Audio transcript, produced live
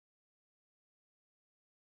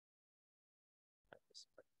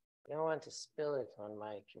don't want to spill it on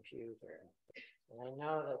my computer. And I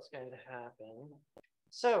know that's going to happen.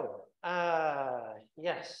 So,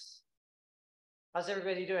 yes. How's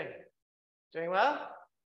everybody doing? Doing well?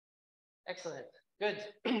 Excellent. Good.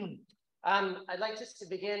 I'd like just to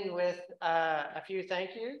begin with a few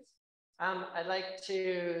thank yous. I'd like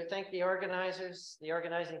to thank the organizers, the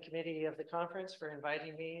organizing committee of the conference for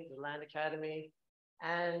inviting me, the Land Academy,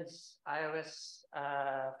 and iOS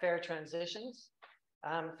Fair Transitions.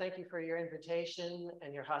 Thank you for your invitation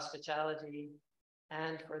and your hospitality,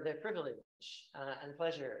 and for the privilege and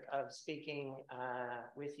pleasure of speaking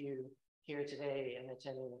with you here today and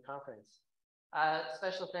attending the conference.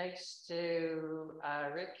 Special thanks to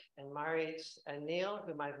Rick and Marit and Neil,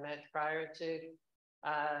 whom I've met prior to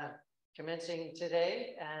commencing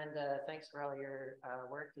today, and thanks for all your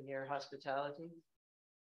work and your hospitality.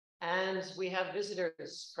 And we have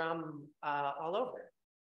visitors from all over.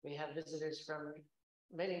 We have visitors from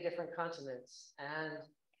many different continents, and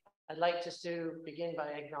I'd like just to begin by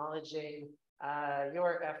acknowledging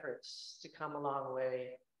your efforts to come a long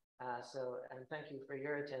way. And thank you for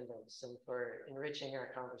your attendance and for enriching our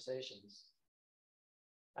conversations.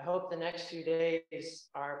 I hope the next few days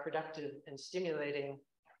are productive and stimulating,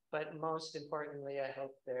 but most importantly, I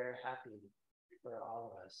hope they're happy for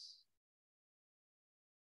all of us.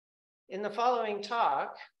 In the following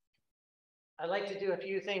talk, I'd like to do a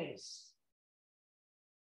few things.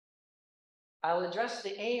 I'll address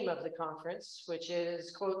the aim of the conference, which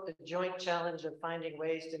is, quote, the joint challenge of finding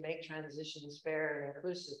ways to make transitions fair and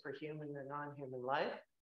inclusive for human and non-human life,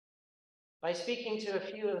 by speaking to a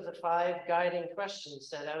few of the 5 guiding questions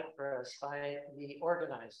set out for us by the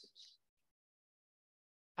organizers.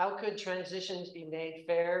 How could transitions be made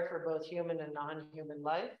fair for both human and non-human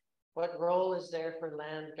life? What role is there for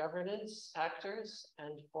land governance actors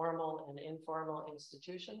and formal and informal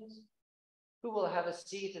institutions? Who will have a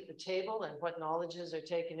seat at the table and what knowledges are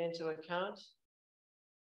taken into account?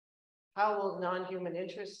 How will non-human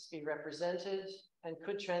interests be represented? And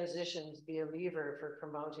could transitions be a lever for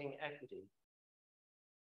promoting equity?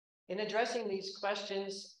 In addressing these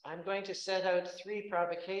questions, I'm going to set out 3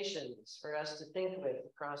 provocations for us to think with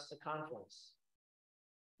across the conference.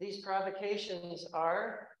 These provocations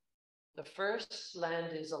are: the first,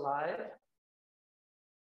 land is alive.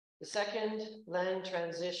 The second, land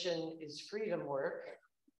transition is freedom work.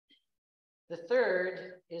 The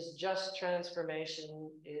third is just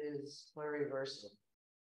transformation is pluriversal.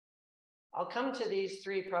 I'll come to these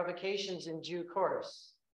 3 provocations in due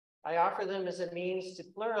course. I offer them as a means to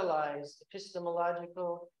pluralize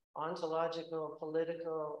epistemological, ontological,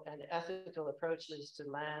 political, and ethical approaches to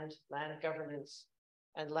land governance,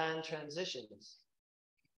 and land transitions.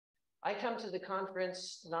 I come to the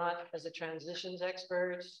conference not as a transitions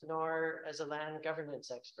expert, nor as a land governance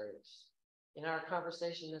expert. In our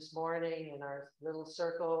conversation this morning, in our little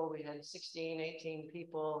circle, we had 16, 18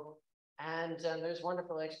 people, and there's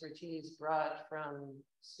wonderful expertise brought from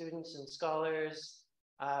students and scholars,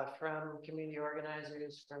 from community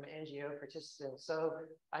organizers, from NGO participants. So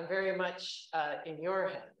I'm very much in your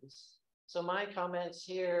hands. So my comments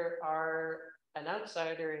here are an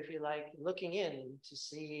outsider, if you like, looking in to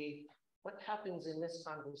see what happens in this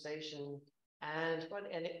conversation and what,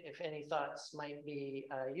 if any, thoughts might be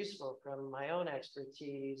useful from my own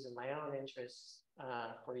expertise and my own interests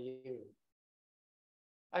for you.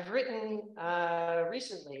 I've written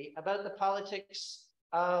recently about the politics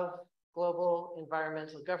of global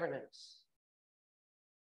environmental governance.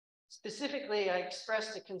 Specifically, I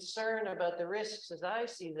expressed a concern about the risks, as I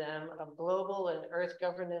see them, of global and earth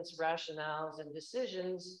governance rationales and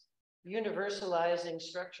decisions universalizing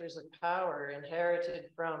structures of power inherited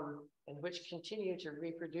from and which continue to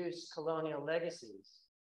reproduce colonial legacies.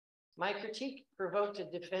 My critique provoked a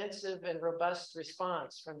defensive and robust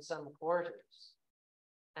response from some quarters,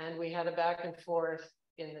 and we had a back and forth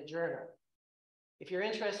in the journal. If you're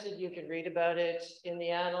interested, you can read about it in the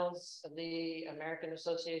annals of the American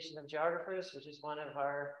Association of Geographers, which is one of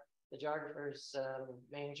the geographers'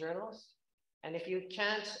 main journals. And if you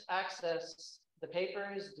can't access the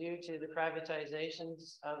papers due to the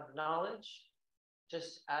privatizations of knowledge,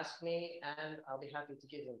 just ask me and I'll be happy to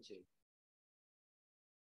give them to you.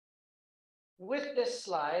 With this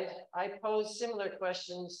slide, I pose similar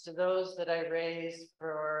questions to those that I raised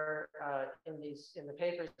for in the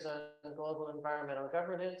papers on global environmental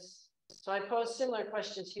governance. So I pose similar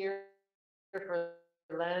questions here for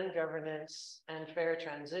land governance and fair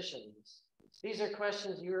transitions. These are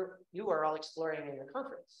questions you are all exploring in the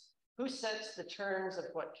conference. Who sets the terms of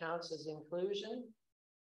what counts as inclusion?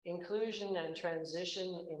 Inclusion and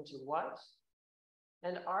transition into what?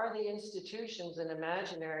 And are the institutions and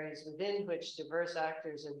imaginaries within which diverse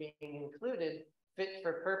actors are being included fit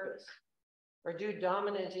for purpose? Or do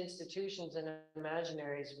dominant institutions and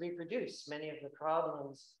imaginaries reproduce many of the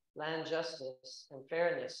problems land justice and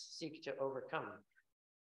fairness seek to overcome?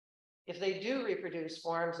 If they do reproduce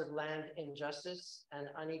forms of land injustice and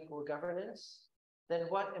unequal governance, then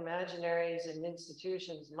what imaginaries and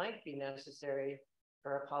institutions might be necessary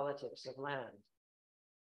for a politics of land?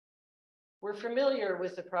 We're familiar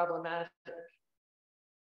with the problematic.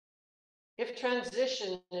 If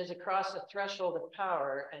transition is across a threshold of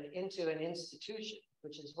power and into an institution,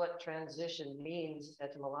 which is what transition means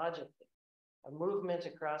etymologically, a movement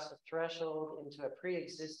across a threshold into a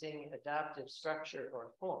pre-existing adaptive structure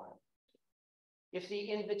or form. If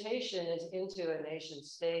the invitation is into a nation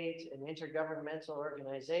state, an intergovernmental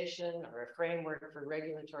organization, or a framework for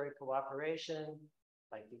regulatory cooperation,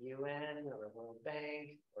 like the UN or World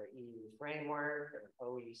Bank or EU framework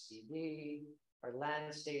or OECD, or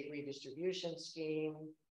land state redistribution scheme,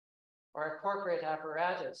 or a corporate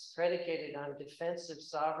apparatus predicated on defensive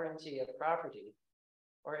sovereignty of property,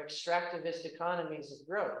 or extractivist economies of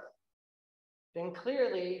growth, then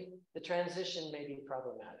clearly the transition may be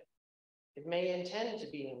problematic. It may intend to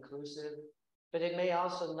be inclusive, but it may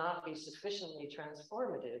also not be sufficiently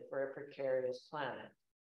transformative for a precarious planet.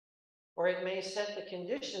 Or it may set the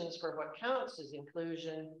conditions for what counts as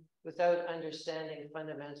inclusion without understanding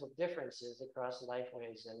fundamental differences across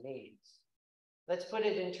lifeways and needs. Let's put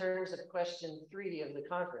it in terms of question 3 of the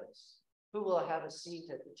conference. Who will have a seat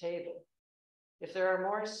at the table? If there are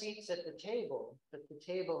more seats at the table, but the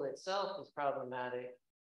table itself is problematic,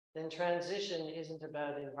 then transition isn't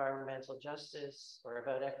about environmental justice or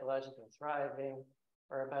about ecological thriving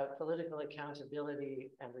or about political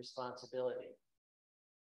accountability and responsibility.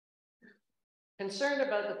 Concern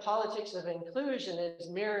about the politics of inclusion is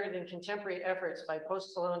mirrored in contemporary efforts by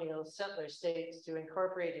postcolonial settler states to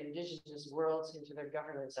incorporate indigenous worlds into their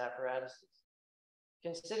governance apparatuses.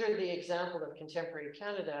 Consider the example of contemporary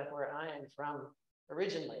Canada, where I am from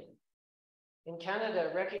originally. In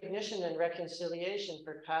Canada, recognition and reconciliation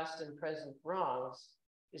for past and present wrongs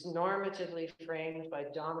is normatively framed by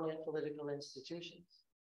dominant political institutions.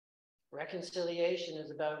 Reconciliation is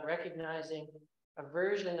about recognizing a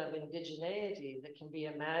version of indigeneity that can be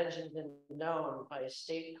imagined and known by a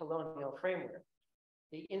state colonial framework.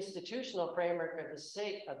 The institutional framework of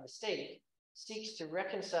the state seeks to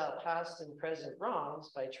reconcile past and present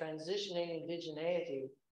wrongs by transitioning indigeneity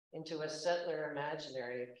into a settler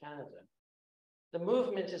imaginary of Canada. The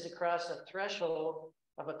movement is across a threshold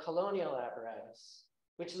of a colonial apparatus,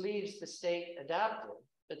 which leaves the state adapted,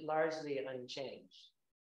 but largely unchanged.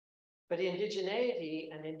 But indigeneity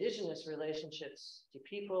and indigenous relationships to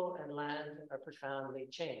people and land are profoundly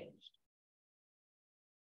changed.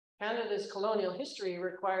 Canada's colonial history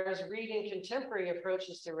requires reading contemporary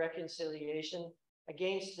approaches to reconciliation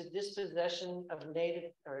against the dispossession of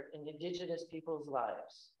native or indigenous people's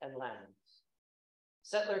lives and lands.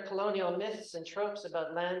 Settler colonial myths and tropes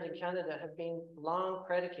about land in Canada have been long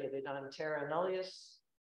predicated on terra nullius,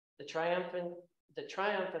 the triumph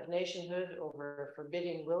of nationhood over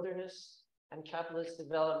forbidding wilderness, and capitalist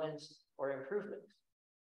development or improvement.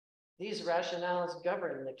 These rationales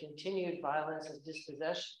govern the continued violence of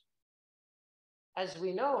dispossession. As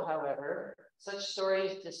we know, however, such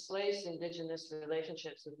stories displace indigenous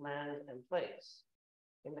relationships with land and place.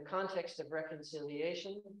 In the context of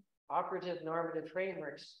reconciliation, operative normative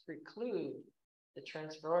frameworks preclude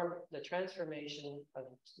the transformation of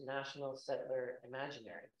national settler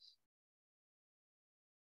imaginaries.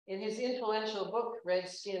 In his influential book, Red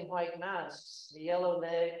Skin, White Masks, the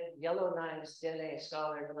Yellowknives Dene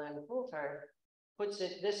scholar Glenn Coulthard puts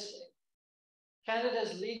it this way: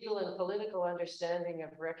 Canada's legal and political understanding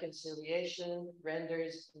of reconciliation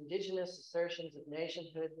renders indigenous assertions of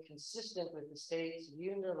nationhood consistent with the state's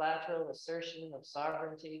unilateral assertion of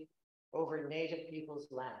sovereignty over native people's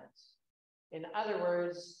lands. In other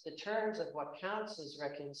words, the terms of what counts as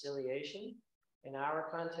reconciliation, in our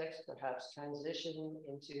context, perhaps transition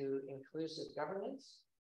into inclusive governance,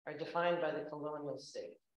 are defined by the colonial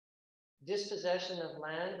state. Dispossession of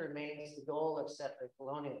land remains the goal of settler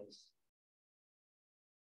colonialism.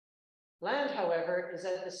 Land, however, is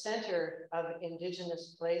at the center of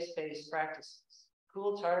indigenous place-based practices.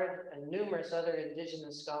 Coulthard and numerous other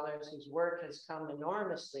indigenous scholars whose work has come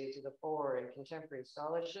enormously to the fore in contemporary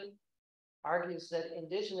scholarship argues that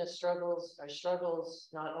indigenous struggles are struggles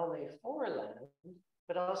not only for land,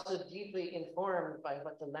 but also deeply informed by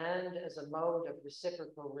what the land as a mode of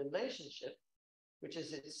reciprocal relationship, which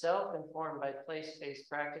is itself informed by place-based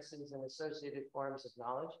practices and associated forms of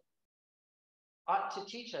knowledge, ought to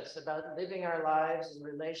teach us about living our lives in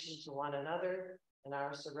relation to one another and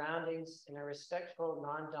our surroundings in a respectful,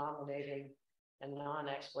 non-dominating, and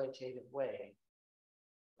non-exploitative way.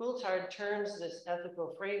 Coulthard terms this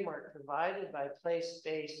ethical framework provided by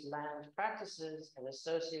place-based land practices and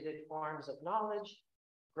associated forms of knowledge,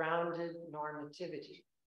 grounded normativity.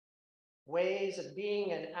 Ways of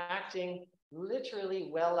being and acting literally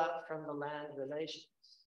well up from the land relations.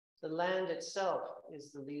 The land itself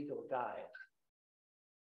is the legal guide.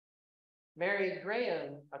 Mary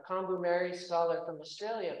Graham, a Kombu-Mary scholar from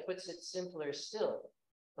Australia, puts it simpler still.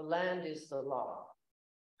 The land is the law.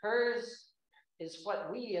 Hers is what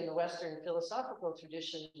we in the Western philosophical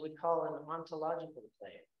tradition would call an ontological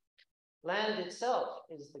claim. Land itself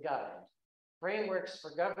is the guide. Frameworks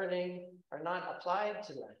for governing are not applied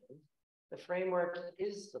to land. The framework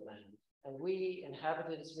is the land, and we,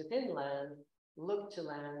 inhabitants within land, look to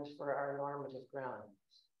land for our normative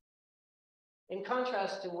grounds. In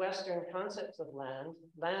contrast to Western concepts of land,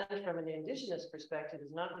 land from an indigenous perspective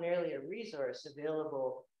is not merely a resource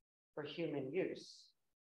available for human use.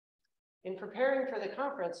 In preparing for the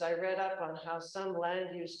conference, I read up on how some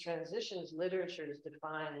land use transitions literatures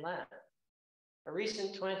define land. A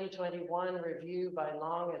recent 2021 review by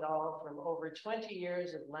Long et al. From over 20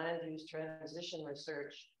 years of land use transition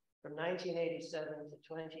research from 1987 to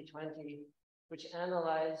 2020, which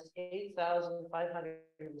analyzed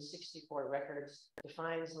 8,564 records,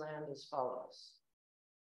 defines land as follows.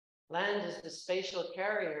 Land is the spatial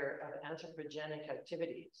carrier of anthropogenic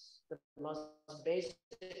activities, the most basic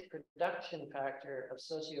production factor of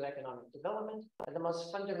socioeconomic development, and the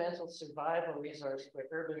most fundamental survival resource for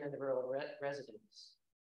urban and rural residents.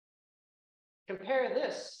 Compare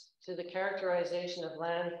this to the characterization of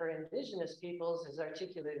land for indigenous peoples as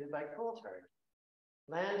articulated by Coulthard.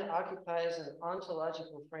 Land occupies an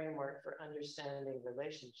ontological framework for understanding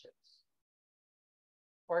relationships.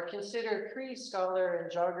 Or consider Cree scholar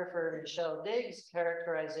and geographer Michel Daig's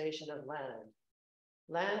characterization of land.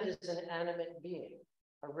 Land is an animate being,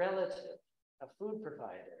 a relative, a food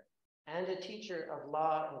provider, and a teacher of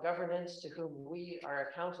law and governance to whom we are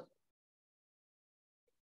accountable.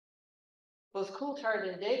 Both Coulthard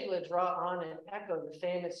and Daigla draw on and echo the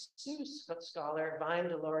famous Sioux scholar Vine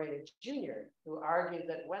Deloria Jr., who argued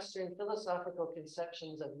that Western philosophical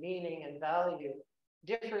conceptions of meaning and value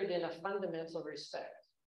differed in a fundamental respect.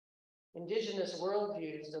 Indigenous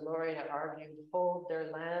worldviews, Deloria argued, hold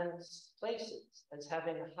their lands, places, as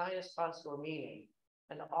having the highest possible meaning,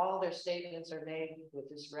 and all their statements are made with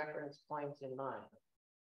this reference point in mind.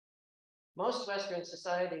 Most Western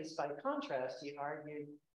societies, by contrast, he argued,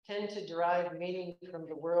 tend to derive meaning from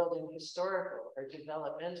the world in historical or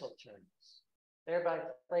developmental terms, thereby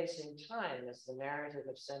placing time as the narrative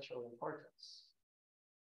of central importance.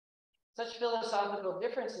 Such philosophical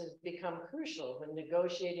differences become crucial when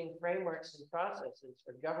negotiating frameworks and processes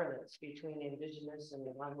for governance between indigenous and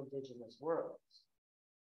non-indigenous worlds.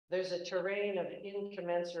 There's a terrain of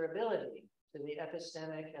incommensurability to the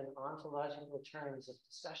epistemic and ontological terms of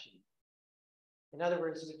discussion. In other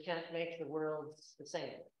words, we can't make the worlds the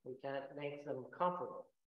same. We can't make them comparable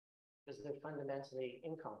because they're fundamentally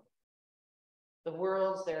incomparable. The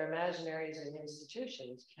worlds, their imaginaries and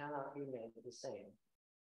institutions cannot be made the same.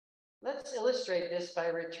 Let's illustrate this by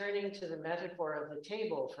returning to the metaphor of the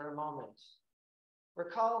table for a moment.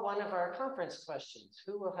 Recall one of our conference questions: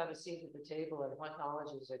 who will have a seat at the table and what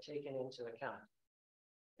knowledges are taken into account?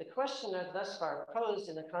 The question I've thus far posed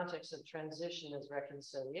in the context of transition as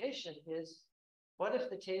reconciliation is, what if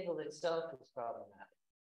the table itself is problematic?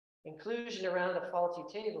 Inclusion around a faulty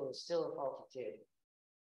table is still a faulty table.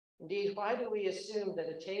 Indeed, why do we assume that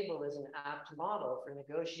a table is an apt model for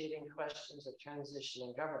negotiating questions of transition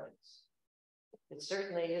and governance? It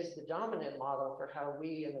certainly is the dominant model for how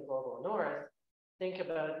we in the global north think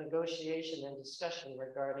about negotiation and discussion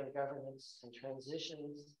regarding governance and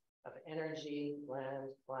transitions of energy,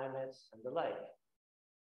 land, climate, and the like.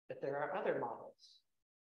 But there are other models.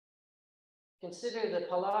 Consider the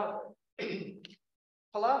palaver.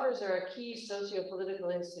 Palavers are a key socio-political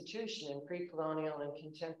institution in pre-colonial and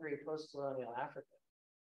contemporary post-colonial Africa.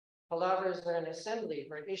 Palavers are an assembly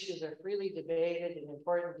where issues are freely debated and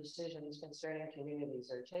important decisions concerning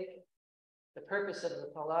communities are taken. The purpose of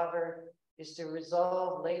the palaver is to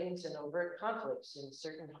resolve latent and overt conflicts in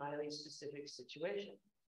certain highly specific situations.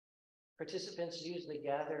 Participants usually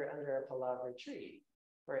gather under a palaver tree,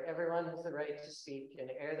 where everyone has the right to speak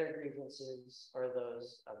and air their grievances or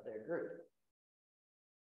those of their group.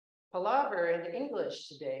 Palaver in English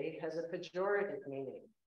today has a pejorative meaning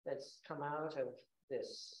that's come out of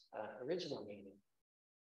this original meaning.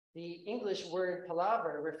 The English word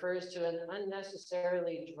palaver refers to an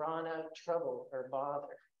unnecessarily drawn out trouble or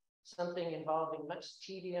bother, something involving much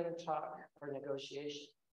tedium, talk, or negotiation.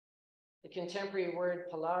 The contemporary word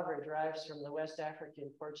palaver derives from the West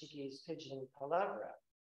African Portuguese pidgin palavra,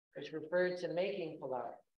 which referred to making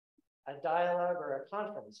palaver, a dialogue or a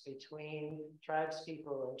conference between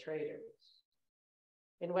tribespeople and traders.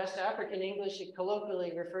 In West African English, it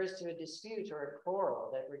colloquially refers to a dispute or a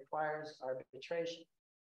quarrel that requires arbitration.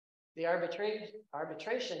 The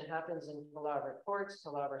arbitration happens in palaver courts,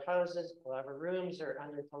 palaver houses, palaver rooms, or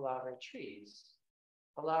under palaver trees.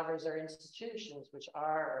 Palavers are institutions which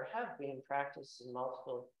are or have been practiced in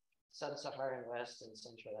multiple sub-Saharan West and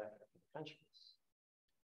Central African countries.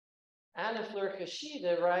 Anna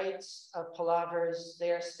Fleur-Kashida writes of palavers,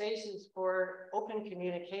 they are spaces for open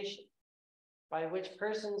communication by which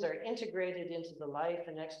persons are integrated into the life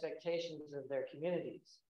and expectations of their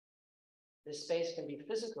communities. This space can be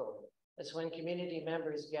physical, as when community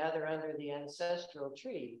members gather under the ancestral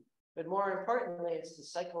tree, but more importantly, it's the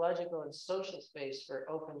psychological and social space for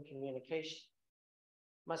open communication.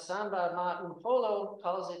 Masamba Ma'umpolo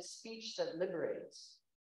calls it speech that liberates.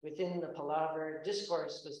 Within the palaver,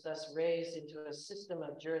 discourse was thus raised into a system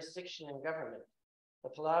of jurisdiction and government. The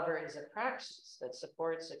palaver is a praxis that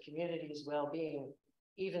supports a community's well-being,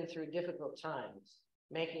 even through difficult times,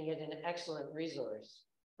 making it an excellent resource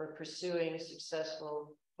for pursuing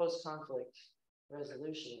successful post-conflict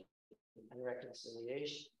resolution and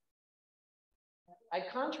reconciliation. I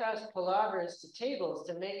contrast palavers to tables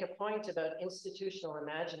to make a point about institutional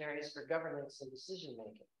imaginaries for governance and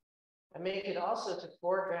decision-making. I make it also to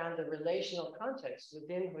foreground the relational context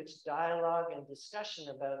within which dialogue and discussion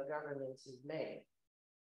about governance is made.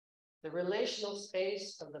 The relational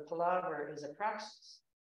space of the palaver is a praxis,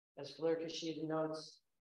 as Fleur-Kashida notes,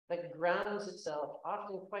 that grounds itself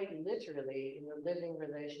often quite literally in the living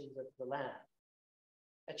relations of the land.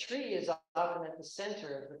 A tree is often at the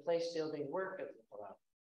center of the place-building work of the palaver.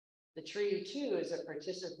 The tree, too, is a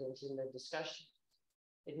participant in the discussion.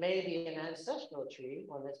 It may be an ancestral tree,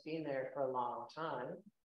 one that's been there for a long time,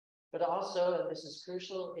 but also, and this is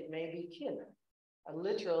crucial, it may be kin, a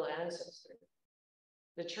literal ancestor.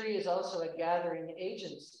 The tree is also a gathering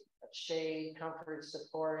agency of shade, comfort,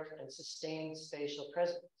 support, and sustained spatial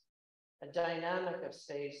presence, a dynamic of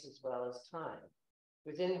space as well as time,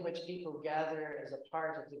 within which people gather as a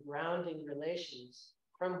part of the grounding relations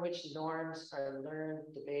from which norms are learned,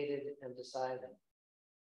 debated, and decided.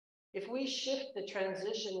 If we shift the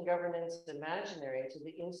transition governance imaginary to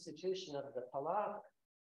the institution of the palaver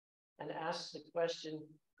and ask the question,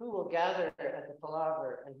 who will gather at the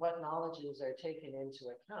palaver and what knowledges are taken into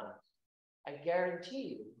account, I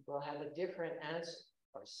guarantee you we'll have a different answer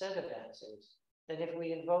or set of answers than if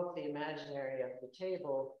we invoke the imaginary of the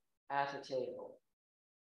table at a table.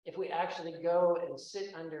 If we actually go and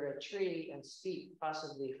sit under a tree and speak,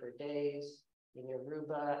 possibly for days, in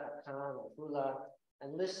Yoruba, Akan, or Fula,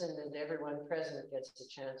 and listen as everyone present gets a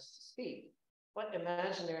chance to speak, what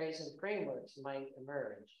imaginaries and frameworks might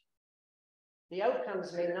emerge? The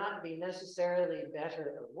outcomes may not be necessarily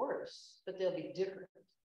better or worse, but they'll be different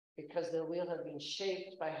because they will have been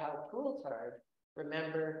shaped by how Coulthard,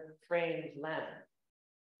 remember, framed land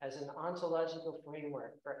as an ontological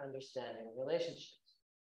framework for understanding relationships.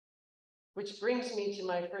 Which brings me to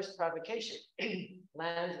my first provocation.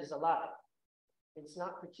 Land is alive. It's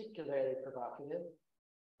not particularly provocative.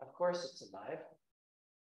 Of course it's alive.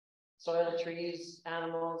 Soil, trees,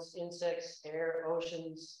 animals, insects, air,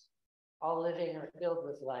 oceans, all living or filled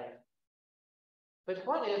with life. But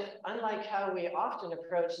what if, unlike how we often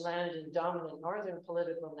approach land in dominant northern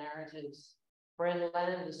political narratives, wherein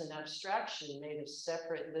land is an abstraction made of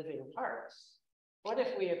separate living parts, what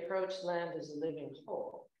if we approach land as a living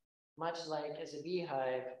whole, much like as a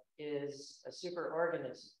beehive is a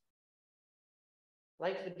superorganism?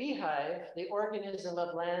 Like the beehive, the organism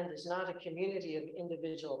of land is not a community of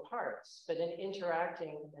individual parts, but an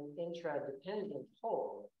interacting and intradependent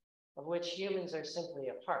whole, of which humans are simply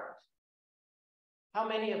a part. How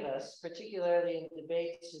many of us, particularly in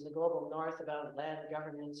debates in the global north about land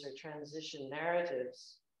governance or transition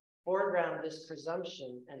narratives, foreground this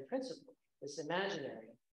presumption and principle, this imaginary,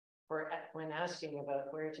 when asking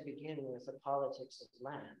about where to begin with the politics of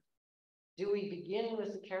land? Do we begin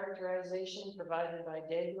with the characterization provided by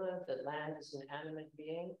Degla that land is an animate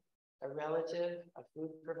being, a relative, a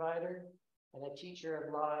food provider, and a teacher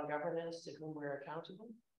of law and governance to whom we're accountable?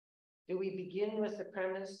 Do we begin with the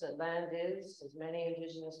premise that land is, as many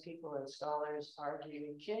indigenous people and scholars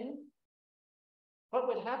argue, kin? What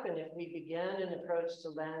would happen if we began an approach to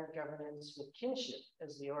land governance with kinship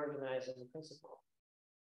as the organizing principle?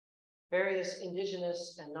 Various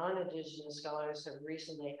indigenous and non-indigenous scholars have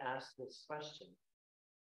recently asked this question.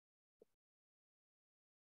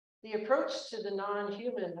 The approach to the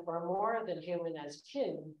non-human or more than human as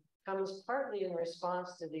kin comes partly in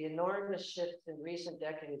response to the enormous shift in recent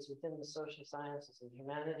decades within the social sciences and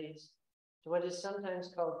humanities to what is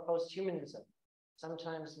sometimes called posthumanism,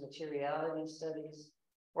 sometimes materiality studies,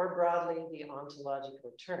 or broadly the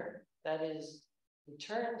ontological turn. That is, the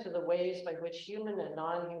turn to the ways by which human and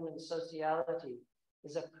non-human sociality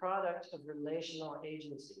is a product of relational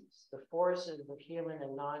agencies, the forces of human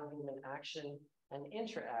and non-human action and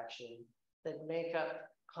interaction that make up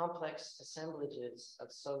complex assemblages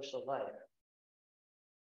of social life.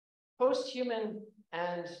 Posthuman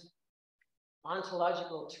and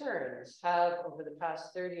ontological turns have, over the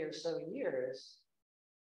past 30 or so years,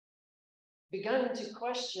 begun to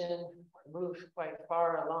question, or move quite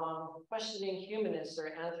far along, questioning humanist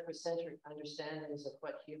or anthropocentric understandings of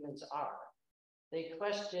what humans are. They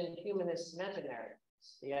question humanist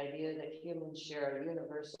meta-narratives, the idea that humans share a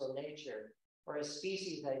universal nature or a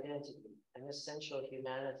species identity, an essential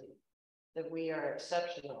humanity, that we are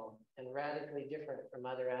exceptional and radically different from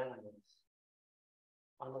other animals,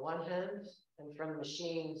 on the one hand, and from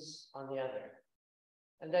machines on the other,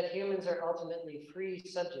 and that humans are ultimately free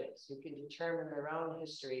subjects who can determine their own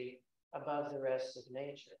history above the rest of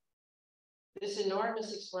nature. This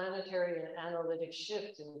enormous explanatory and analytic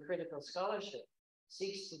shift in critical scholarship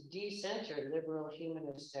seeks to decenter liberal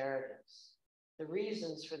humanist narratives. The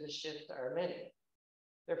reasons for the shift are many.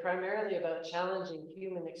 They're primarily about challenging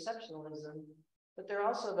human exceptionalism, but they're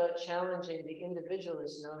also about challenging the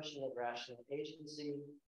individualist notion of rational agency,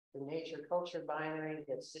 the nature-culture binary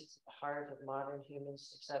that sits at the heart of modern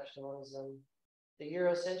humanist exceptionalism, the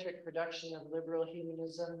Eurocentric production of liberal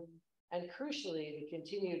humanism, and crucially, the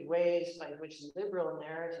continued ways by which liberal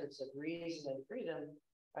narratives of reason and freedom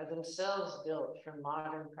are themselves built from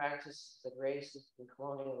modern practices of racist and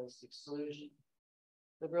colonialist exclusion.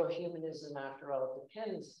 Liberal humanism, after all,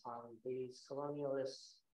 depends on these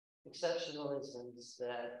colonialist exceptionalisms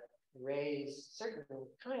that raise certain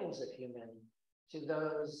kinds of human to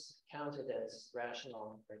those counted as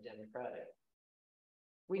rational or democratic.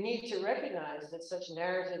 We need to recognize that such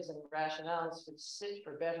narratives and rationales which sit,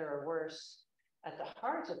 for better or worse, at the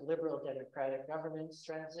heart of liberal democratic governance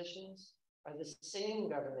transitions are the same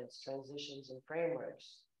governance transitions and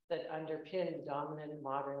frameworks that underpin dominant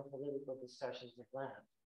modern political discussions of land.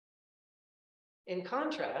 In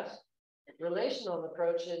contrast, relational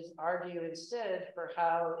approaches argue instead for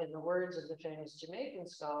how, in the words of the famous Jamaican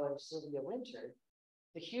scholar Sylvia Wynter,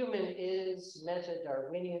 the human is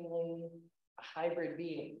meta-Darwinianly a hybrid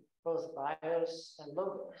being, both bios and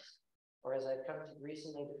logos, or as I've come to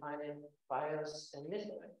recently define it, bios and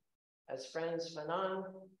mythoi. As Franz Fanon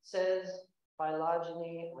says,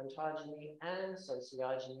 phylogeny, ontogeny, and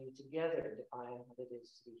sociogeny together define what it is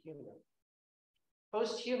to be human.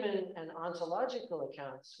 Posthuman and ontological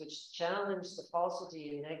accounts, which challenge the falsity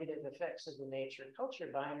and negative effects of the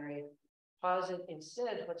nature-culture binary, posit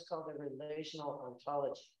instead what's called a relational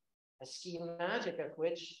ontology, a schematic of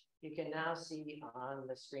which you can now see on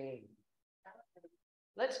the screen.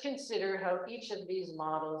 Let's consider how each of these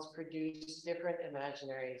models produce different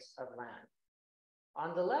imaginaries of land.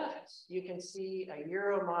 On the left, you can see a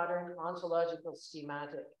Euro-modern ontological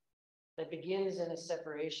schematic that begins in a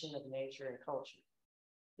separation of nature and culture.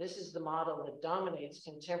 This is the model that dominates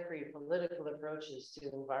contemporary political approaches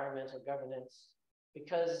to environmental governance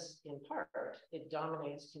because, in part, it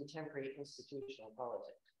dominates contemporary institutional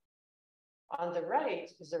politics. On the right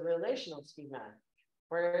is a relational schematic,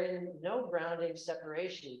 wherein no grounding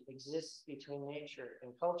separation exists between nature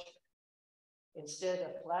and culture. Instead,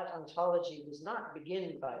 a flat ontology does not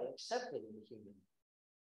begin by accepting the human.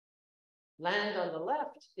 Land on the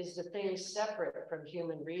left is the thing separate from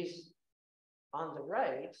human reason. On the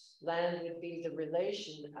right, land would be the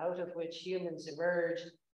relation out of which humans emerge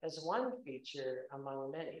as one feature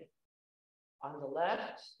among many. On the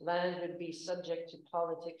left, land would be subject to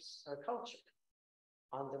politics or culture.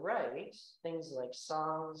 On the right, things like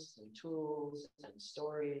songs and tools and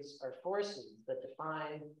stories are forces that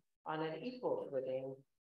define on an equal footing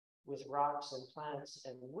with rocks and plants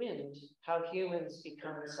and wind how humans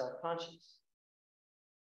become self-conscious.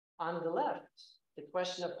 On the left, the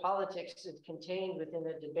question of politics is contained within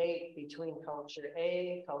a debate between culture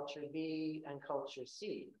A, culture B, and culture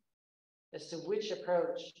C, as to which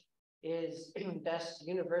approach is best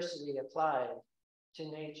universally applied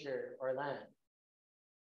to nature or land.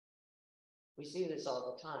 We see this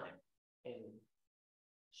all the time in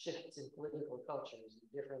shifts in political cultures,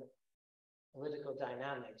 different political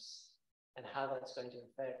dynamics, and how that's going to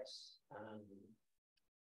affect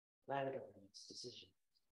land governance decisions.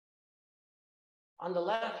 On the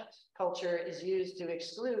left, culture is used to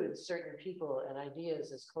exclude certain people and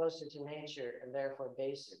ideas as closer to nature and therefore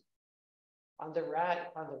baser. On the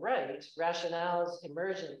right, rationales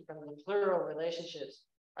emergent from the plural relationships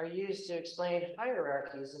are used to explain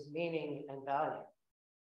hierarchies of meaning and value.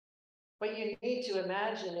 What you need to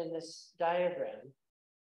imagine in this diagram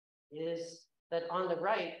is that on the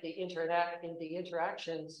right, the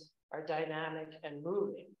interactions are dynamic and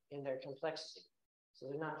moving in their complexity. So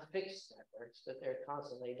they're not fixed networks, but they're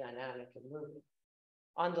constantly dynamic and moving.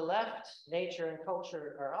 On the left, nature and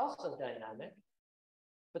culture are also dynamic,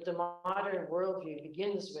 but the modern worldview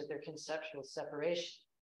begins with their conceptual separation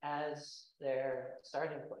as their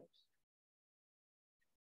starting point.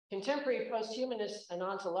 Contemporary posthumanist and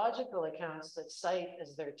ontological accounts that cite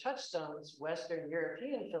as their touchstones Western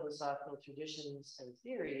European philosophical traditions and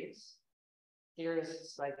theories,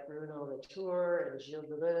 theorists like Bruno Latour and Gilles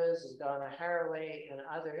Deleuze and Donna Haraway and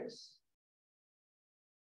others,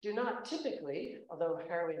 do not typically, although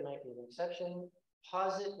Haraway might be an exception,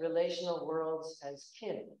 posit relational worlds as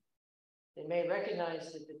kin. They may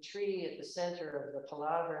recognize that the tree at the center of the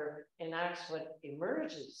palaver enacts what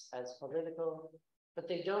emerges as political, but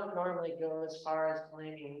they don't normally go as far as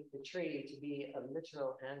claiming the tree to be a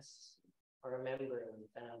literal ancestor or a member of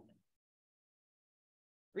the family.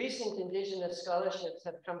 Recent Indigenous scholarships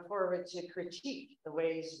have come forward to critique the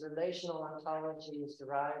ways relational ontology is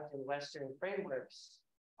derived in Western frameworks,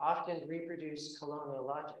 often reproduce colonial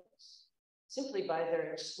logics, simply by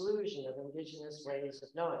their exclusion of Indigenous ways of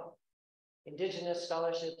knowing. Indigenous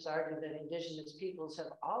scholarships argue that Indigenous peoples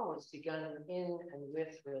have always begun in and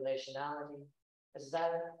with relationality,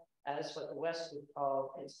 as what the West would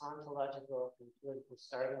call its ontological and political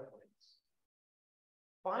starting points.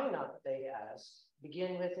 Why not, they ask,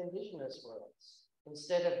 begin with Indigenous worlds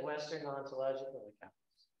instead of Western ontological accounts?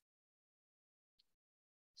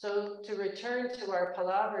 So to return to our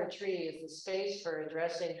palaver tree is the space for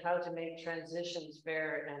addressing how to make transitions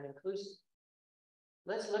fair and inclusive.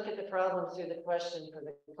 Let's look at the problem through the question for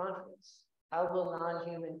the conference. How will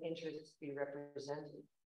non-human interests be represented?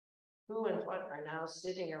 Who and what are now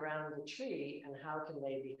sitting around the tree, and how can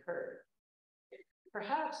they be heard?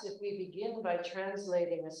 Perhaps if we begin by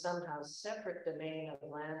translating a somehow separate domain of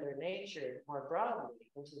land or nature more broadly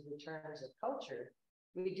into the terms of culture,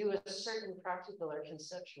 we do a certain practical or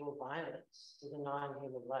conceptual violence to the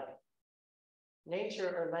non-human life.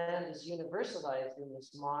 Nature or land is universalized in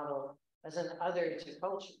this model as an other to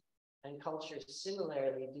culture, and culture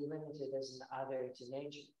similarly delimited as an other to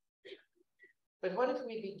nature. But what if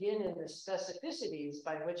we begin in the specificities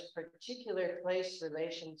by which particular place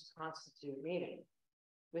relations constitute meaning,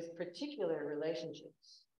 with particular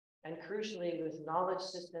relationships, and crucially with knowledge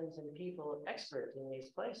systems and people expert in these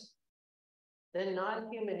places? Then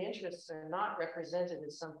non-human interests are not represented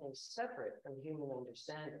as something separate from human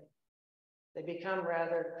understanding. They become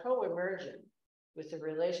rather co-emergent with the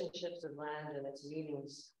relationships of land and its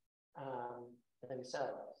meanings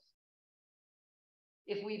themselves.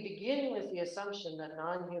 If we begin with the assumption that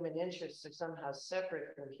non-human interests are somehow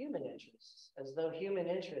separate from human interests, as though human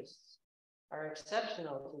interests are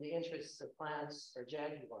exceptional to the interests of plants or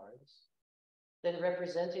jaguars, then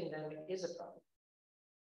representing them is a problem.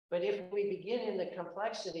 But if we begin in the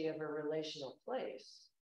complexity of a relational place,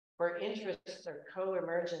 where interests are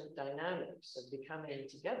co-emergent dynamics of becoming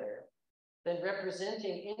together, then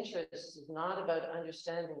representing interests is not about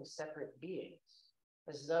understanding separate beings,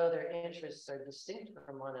 as though their interests are distinct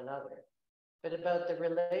from one another, but about the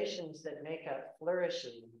relations that make up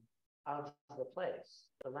flourishing of the place,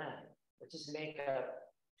 the land, or just make up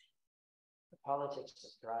the politics of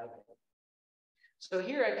thriving. So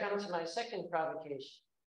here I come to my second provocation.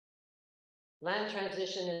 Land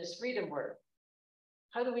transition is freedom work.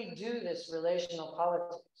 How do we do this relational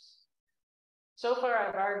politics? So far,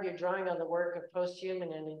 I've argued, drawing on the work of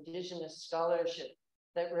posthuman and Indigenous scholarship,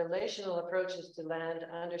 that relational approaches to land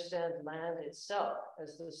understand land itself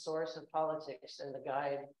as the source of politics and the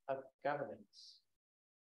guide of governance.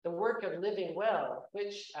 The work of living well,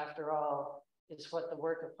 which, after all, is what the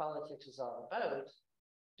work of politics is all about,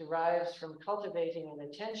 derives from cultivating an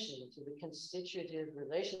attention to the constitutive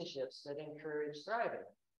relationships that encourage thriving.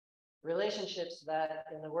 Relationships that,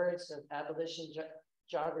 in the words of abolition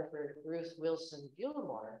geographer Ruth Wilson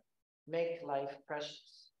Gilmore, make life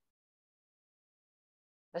precious.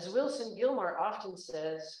 As Wilson Gilmore often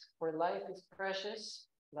says, where life is precious,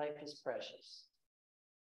 life is precious.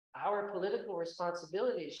 Our political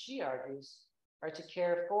responsibilities, she argues, are to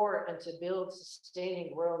care for and to build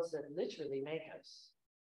sustaining worlds that literally make us.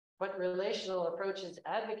 What relational approaches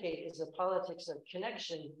advocate is a politics of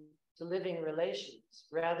connection to living relations,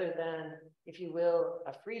 rather than, if you will,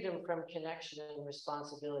 a freedom from connection and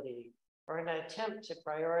responsibility, or an attempt to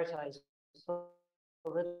prioritize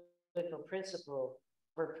political principle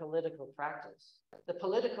for political practice. The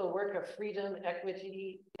political work of freedom,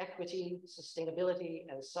 equity, sustainability,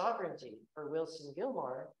 and sovereignty for Wilson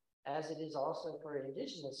Gilmore, as it is also for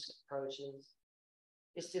indigenous approaches,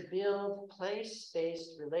 is to build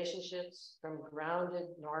place-based relationships from grounded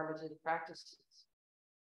normative practices.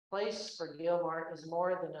 Place for Gilmore is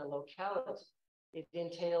more than a locality. It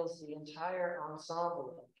entails the entire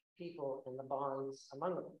ensemble of people and the bonds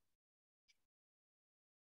among them.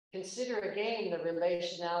 Consider again the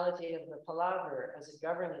relationality of the palaver as a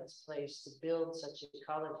governance place to build such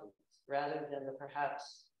ecologies, rather than the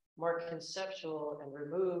perhaps more conceptual and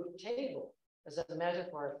removed table as a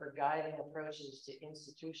metaphor for guiding approaches to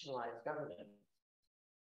institutionalized government.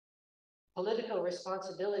 Political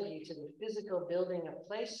responsibility to the physical building of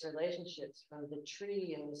place relationships from the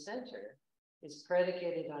tree in the center is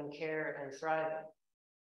predicated on care and thriving.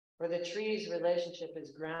 For the tree's relationship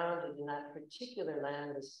is grounded in that particular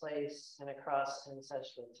land as place and across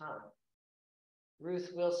ancestral time.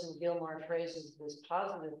 Ruth Wilson Gilmore phrases this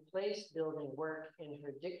positive place building work in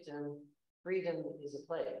her dictum, freedom is a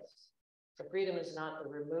place. So freedom is not the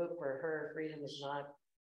remove, for her, freedom is not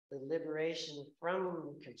the liberation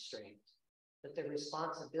from constraint, but the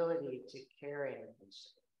responsibility to carrying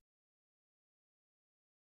constraint.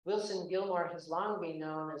 Wilson Gilmore has long been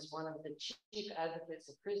known as one of the chief advocates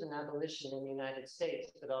of prison abolition in the United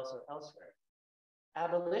States, but also elsewhere.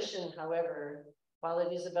 Abolition, however, while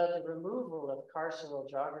it is about the removal of carceral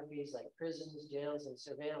geographies like prisons, jails, and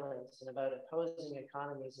surveillance, and about opposing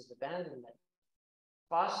economies of abandonment,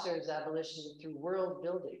 fosters abolition through world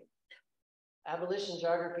building. Abolition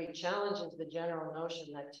geography challenges the general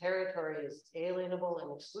notion that territory is alienable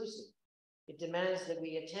and exclusive. It demands that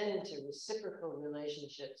we attend to reciprocal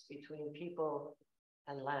relationships between people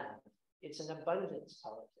and land. It's an abundance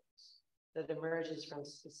politics that emerges from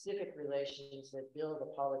specific relations that build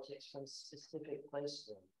a politics from specific place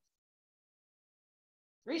forms.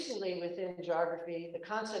 Recently, within geography, the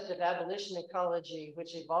concept of abolition ecology,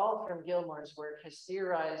 which evolved from Gilmore's work, has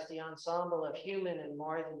theorized the ensemble of human and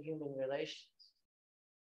more than human relations.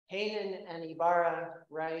 Hayden and Ibarra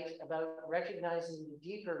write about recognizing the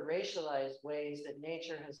deeper racialized ways that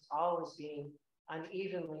nature has always been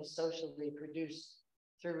unevenly socially produced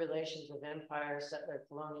through relations of empire, settler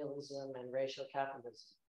colonialism, and racial capitalism.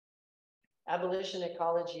 Abolition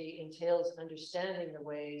ecology entails understanding the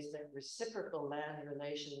ways that reciprocal land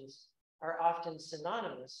relations are often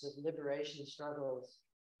synonymous with liberation struggles,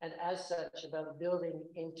 and as such about building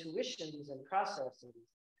intuitions and processes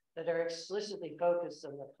that are explicitly focused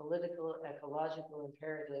on the political, ecological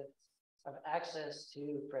imperative of access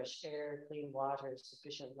to fresh air, clean water,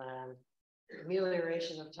 sufficient land,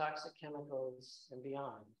 amelioration of toxic chemicals, and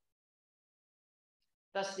beyond.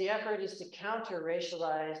 Thus, the effort is to counter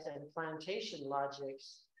racialized and plantation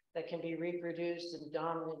logics that can be reproduced in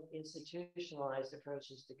dominant institutionalized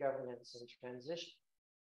approaches to governance and transition.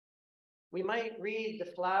 We might read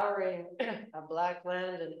the flowering of Black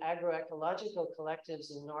land and agroecological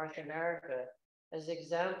collectives in North America as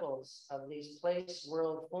examples of these place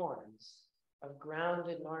world forms of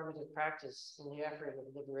grounded normative practice in the effort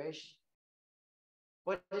of liberation.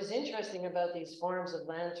 What is interesting about these forms of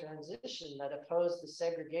land transition that oppose the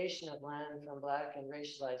segregation of land from Black and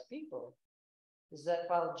racialized people is that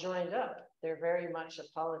while joined up, they're very much a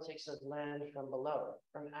politics of land from below,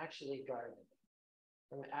 from actually gardening,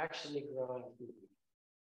 from actually growing food.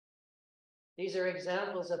 These are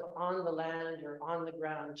examples of on the land or on the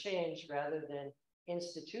ground change rather than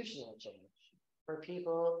institutional change, where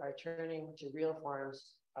people are turning to real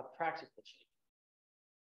forms of practical change.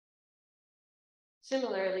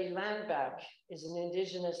 Similarly, LANDac is an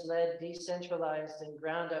indigenous-led, decentralized, and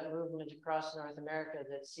ground-up movement across North America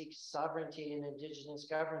that seeks sovereignty and indigenous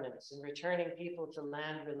governance and returning people to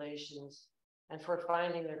land relations and for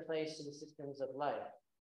finding their place in systems of life.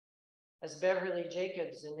 As Beverly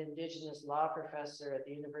Jacobs, an indigenous law professor at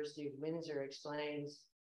the University of Windsor, explains,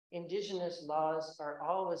 indigenous laws are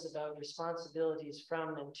always about responsibilities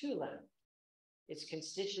from and to land, its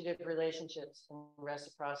constitutive relationships and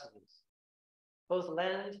reciprocities. Both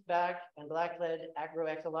LANDac and Black-led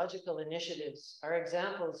agroecological initiatives are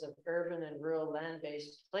examples of urban and rural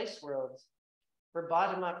land-based place worlds where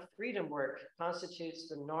bottom-up freedom work constitutes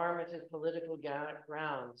the normative political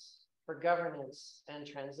grounds for governance and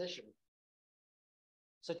transition.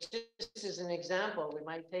 So just as an example, we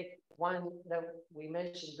might take one that we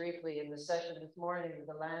mentioned briefly in the session this morning,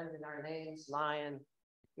 the Land in Our Names, Lion,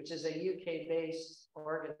 which is a UK-based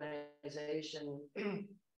organization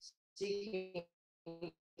seeking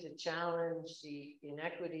to challenge the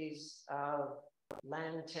inequities of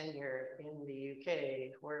land tenure in the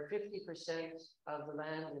UK, where 50% of the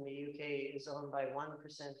land in the UK is owned by 1%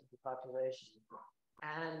 of the population,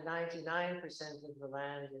 and 99% of the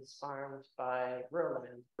land is farmed by rural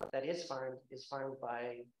land that is farmed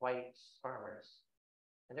by white farmers.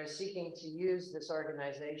 And they're seeking to use this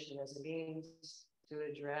organization as a means to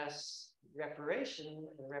address reparation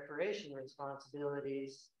and reparation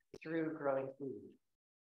responsibilities through growing food.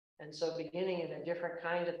 And so beginning in a different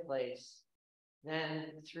kind of place than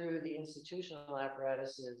through the institutional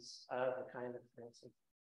apparatuses of a kind of, for instance,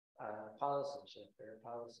 policy shift or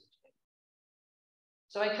policy change.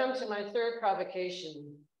 So I come to my third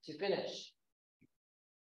provocation to finish.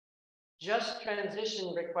 Just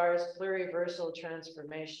transition requires pluriversal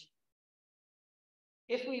transformation.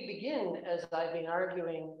 If we begin, as I've been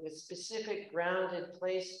arguing, with specific grounded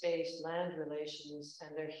place-based land relations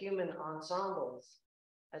and their human ensembles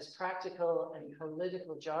as practical and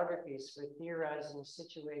political geographies for theorizing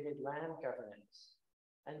situated land governance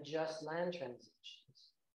and just land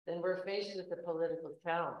transitions, then we're faced with a political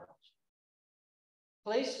challenge.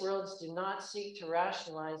 Place worlds do not seek to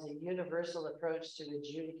rationalize a universal approach to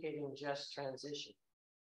adjudicating just transition.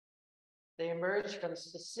 They emerge from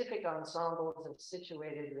specific ensembles of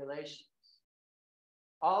situated relations.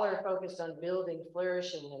 All are focused on building,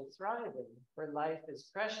 flourishing, and thriving, where life is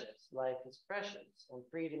precious, and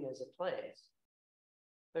freedom is a place.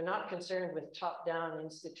 They're not concerned with top-down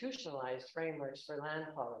institutionalized frameworks for land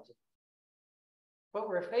politics. What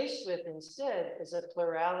we're faced with instead is a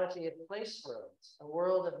plurality of place worlds, a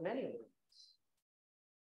world of many worlds.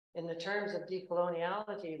 In the terms of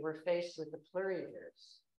decoloniality, we're faced with the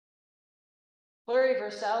pluriverse.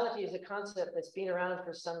 Pluriversality is a concept that's been around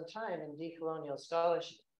for some time in decolonial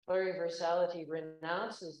scholarship. Pluriversality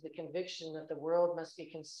renounces the conviction that the world must be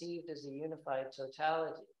conceived as a unified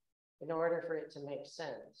totality in order for it to make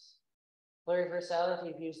sense.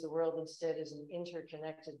 Pluriversality views the world instead as an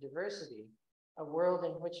interconnected diversity, a world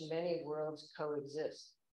in which many worlds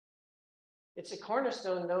coexist. It's a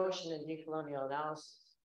cornerstone notion in decolonial analysis.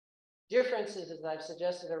 Differences, as I've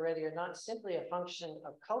suggested already, are not simply a function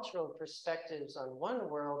of cultural perspectives on one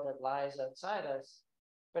world that lies outside us,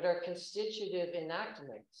 but are constitutive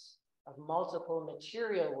enactments of multiple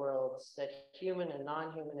material worlds that human and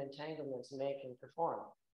non-human entanglements make and perform.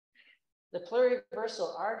 The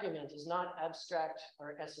pluriversal argument is not abstract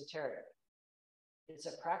or esoteric. It's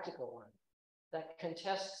a practical one that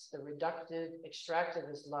contests the reductive,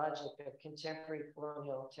 extractivist logic of contemporary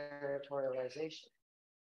colonial territorialization.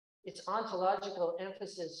 Its ontological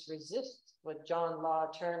emphasis resists what John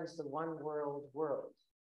Law terms the one world world,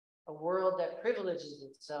 a world that privileges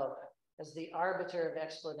itself as the arbiter of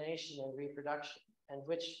explanation and reproduction, and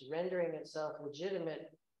which, rendering itself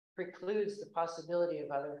legitimate, precludes the possibility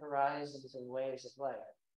of other horizons and ways of life.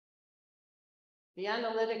 The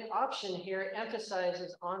analytic option here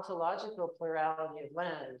emphasizes ontological plurality of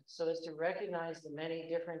land so as to recognize the many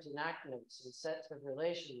different enactments and sets of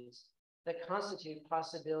relations that constitute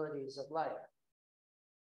possibilities of life.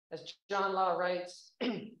 As John Law writes,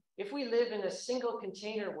 if we live in a single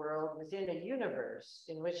container world within a universe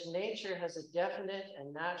in which nature has a definite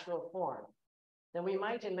and natural form, then we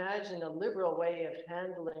might imagine a liberal way of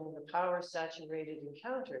handling the power-saturated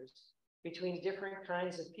encounters between different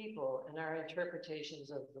kinds of people and our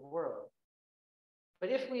interpretations of the world.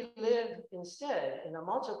 But if we live instead in a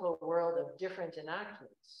multiple world of different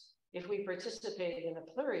enactments, if we participate in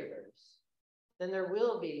a pluriverse, then there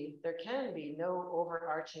can be no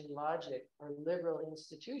overarching logic or liberal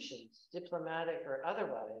institutions, diplomatic or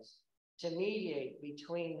otherwise, to mediate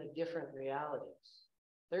between the different realities.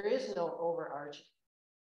 There is no overarching.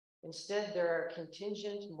 Instead, there are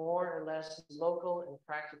contingent, more or less local and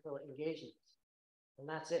practical engagements, and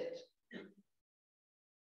that's it.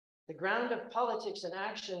 The ground of politics and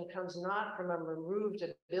action comes not from a removed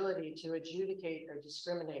ability to adjudicate or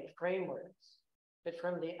discriminate frameworks, but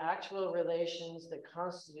from the actual relations that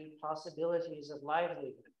constitute possibilities of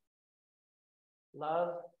livelihood.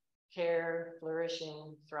 Love, care,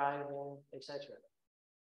 flourishing, thriving, etc.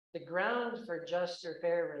 The ground for just or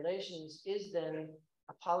fair relations is then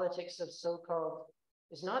a politics of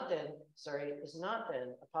is not then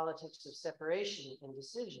a politics of separation and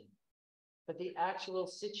decision, but the actual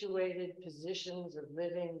situated positions of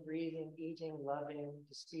living, breathing, eating, loving,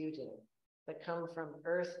 disputing that come from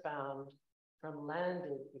earthbound, from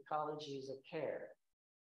landed ecologies of care.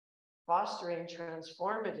 Fostering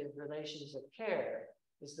transformative relations of care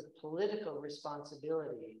is the political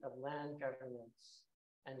responsibility of land governance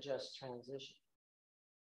and just transition.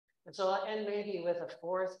 And so I'll end maybe with a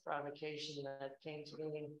fourth provocation that came to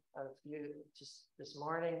me just this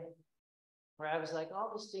morning, where I was like,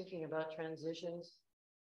 always thinking about transitions.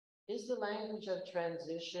 Is the language of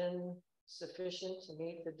transition sufficient to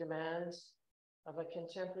meet the demands of a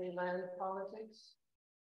contemporary land politics?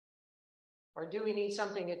 Or do we need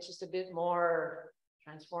something that's just a bit more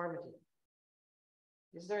transformative?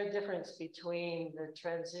 Is there a difference between the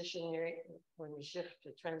transition, when we shift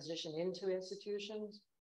to transition into institutions,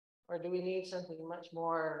 or do we need something much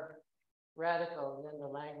more radical than the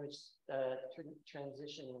language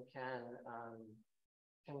transition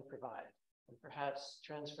can provide? And perhaps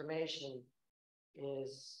transformation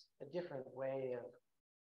is a different way of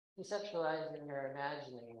conceptualizing or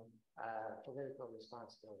imagining political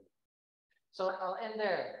responsibility. So I'll end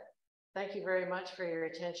there. Thank you very much for your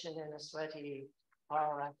attention in a sweaty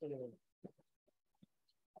fall afternoon.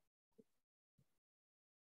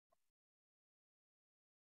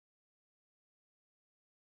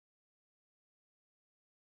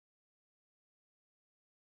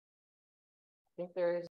 I think there is